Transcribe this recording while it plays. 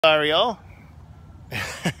Dario.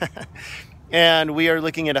 And we are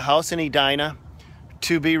looking at a house in Edina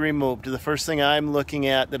to be removed. The first thing I'm looking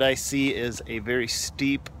at that I see is a very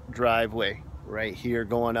steep driveway right here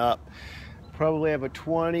going up. Probably have a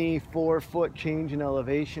 24-foot change in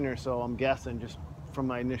elevation or so, I'm guessing, just from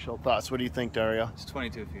my initial thoughts. What do you think, Dario? It's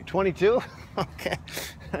 22 feet. 22? Okay.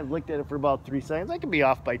 I've looked at it for about 3 seconds. I could be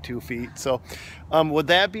off by 2 feet. So with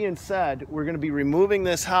that being said, we're going to be removing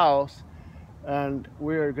this house, and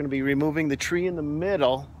we're going to be removing the tree in the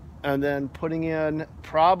middle and then putting in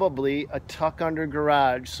probably a tuck under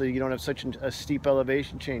garage so you don't have such a steep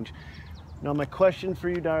elevation change. Now my question for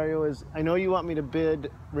you, Dario, is I know you want me to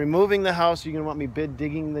bid removing the house. Are you going to want me bid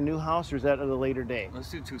digging the new house, or is that at a later date?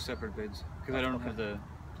 Let's do 2 separate bids because I don't have the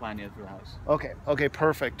plan yet for the house. Okay,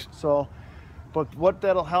 perfect. So, but what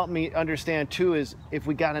that'll help me understand too is if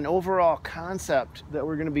we got an overall concept that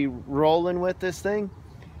we're going to be rolling with this thing,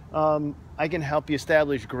 I can help you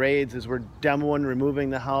establish grades as we're demoing, removing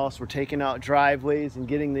the house. We're taking out driveways and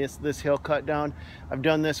getting this hill cut down. I've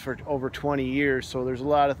done this for over 20 years, so there's a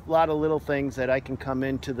lot of little things that I can come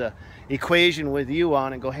into the equation with you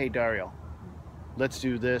on and go, hey Dario, let's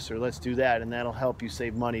do this or let's do that, and that'll help you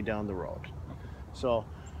save money down the road. So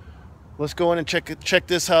let's go in and check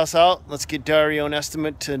this house out. Let's get Dario an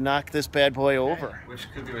estimate to knock this bad boy over.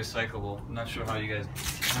 Which could be recyclable. I'm not sure how you guys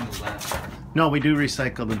handle that. No, we do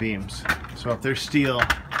recycle the beams. So if they're steel,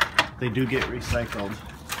 they do get recycled.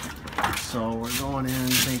 So we're going in.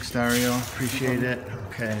 Thanks, Dario. Appreciate it.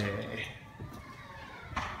 Okay.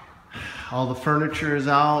 All the furniture is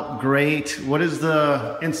out. Great. What is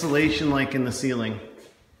the insulation like in the ceiling?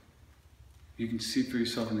 You can see for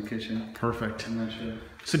yourself in the kitchen. Perfect. I'm not sure.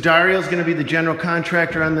 So Dario's going to be the general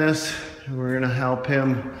contractor on this. We're going to help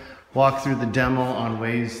him walk through the demo on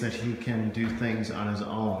ways that he can do things on his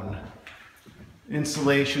own.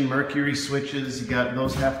 Insulation, mercury switches,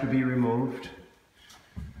 those have to be removed.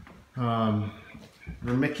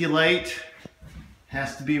 Vermiculite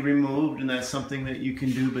has to be removed, and that's something that you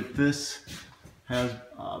can do, but this has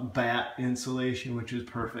batt insulation, which is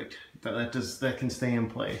perfect. That can stay in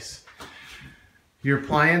place. Your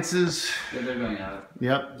appliances, Yeah, they're going out.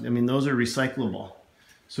 Yep, I mean those are recyclable.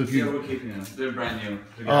 So if we're keeping them. They're brand new.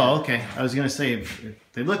 Oh, okay. I was gonna say if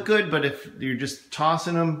they look good, but if you're just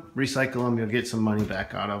tossing them, recycle them, you'll get some money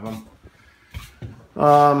back out of them.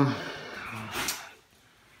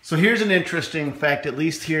 So here's an interesting fact, at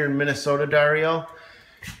least here in Minnesota, Dario.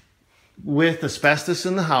 With asbestos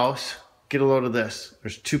in the house, get a load of this.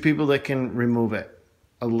 There's 2 people that can remove it: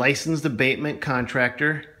 a licensed abatement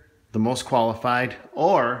contractor, the most qualified,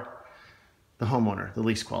 or the homeowner, the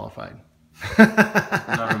least qualified.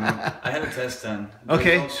 I had a test done.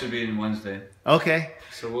 Okay. The results should be in Wednesday. Okay.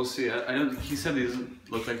 So we'll see. I don't. He said he doesn't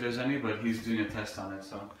look like there's any, but he's doing a test on it.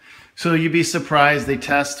 So you'd be surprised.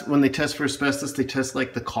 When they test for asbestos, they test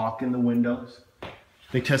like the caulk in the windows.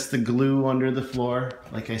 They test the glue under the floor.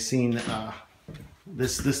 Like I seen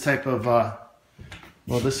this type of.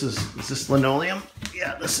 Well, is this linoleum?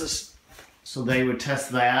 Yeah, this is. So they would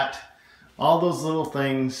test that. All those little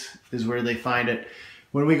things is where they find it.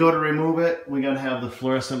 When we go to remove it, we got to have the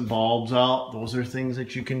fluorescent bulbs out. Those are things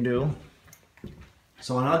that you can do.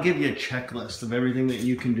 So, and I'll give you a checklist of everything that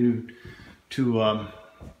you can do to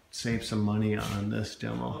save some money on this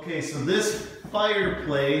demo. Okay, so this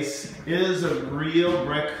fireplace is a real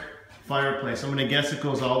brick fireplace. I'm going to guess it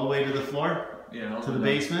goes all the way to the floor? Yeah. To the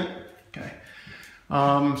basement? Okay.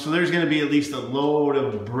 So there's going to be at least a load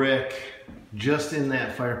of brick just in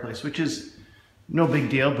that fireplace, which is no big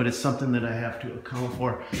deal, but it's something that I have to account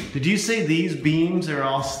for. Did you say these beams are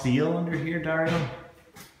all steel under here, Dario?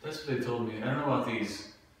 That's what they told me. I don't know about these.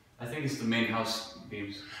 I think it's the main house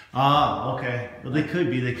beams. Ah, okay. Well, they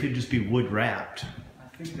could be. They could just be wood wrapped.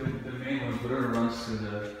 I think the main one, whatever runs to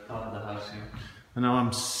the top of the house here. And now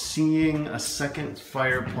I'm seeing a second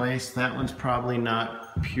fireplace. That one's probably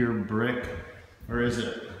not pure brick, or is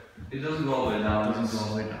it? It doesn't go all the way down. It doesn't go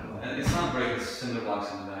all the way down. It's not brick, it's cinder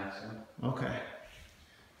blocks in the back. So. Okay.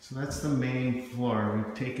 So that's the main floor.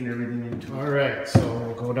 We've taken everything into. All right, so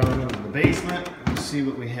we'll go down into the basement and see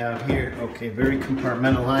what we have here. Okay, very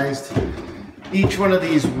compartmentalized. Each one of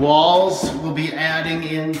these walls will be adding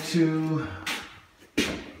into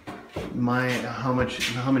how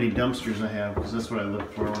many dumpsters I have, because that's what I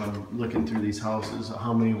look for when I'm looking through these houses.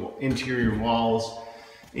 How many interior walls,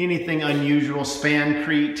 anything unusual,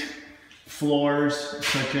 spancrete floors,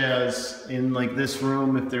 such as in like this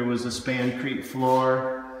room, if there was a spancrete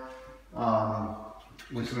floor.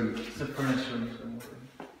 Which would, it's the furnace room.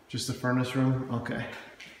 Just the furnace room? Okay.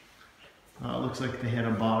 Looks like they had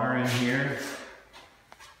a bar in here.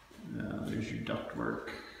 There's your ductwork.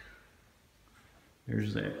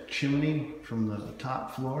 There's that chimney from the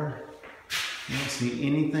top floor. You don't see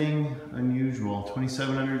anything unusual.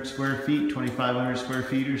 2,700 square feet, 2,500 square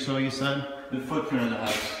feet or so, you said? The footprint of the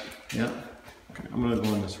house. Yep. Okay, I'm gonna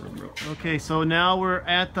go in this room real quick. Okay, so now we're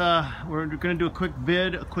gonna do a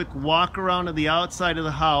quick walk around to the outside of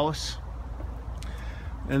the house.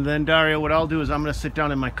 And then Dario, what I'll do is I'm gonna sit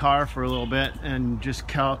down in my car for a little bit and just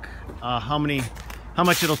calc how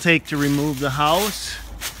much it'll take to remove the house,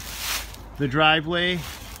 the driveway,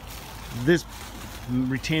 this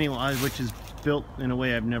retaining wall, which is built in a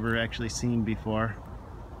way I've never actually seen before.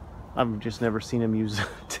 I've just never seen him use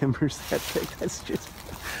timbers that big. That's just,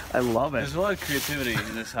 I love it. There's a lot of creativity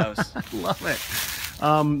in this house. I love it.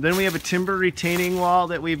 Then we have a timber retaining wall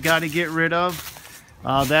that we've got to get rid of.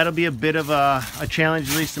 That'll be a bit of a challenge,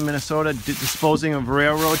 at least in Minnesota. Disposing of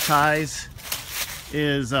railroad ties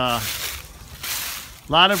is a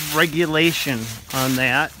lot of regulation on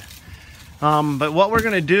that. But what we're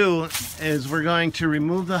going to do is we're going to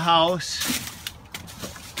remove the house,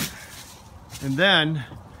 and then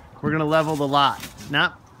we're going to level the lot.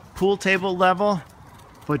 Not pool table level,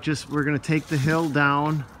 but just we're going to take the hill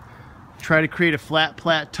down, try to create a flat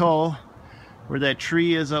plateau where that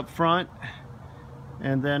tree is up front,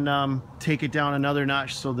 and then take it down another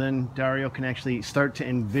notch so then Dario can actually start to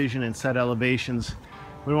envision and set elevations.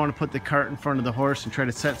 We don't want to put the cart in front of the horse and try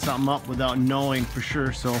to set something up without knowing for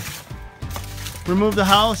sure. So remove the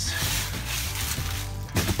house,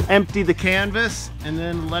 empty the canvas, and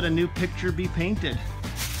then let a new picture be painted.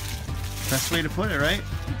 Best way to put it, right?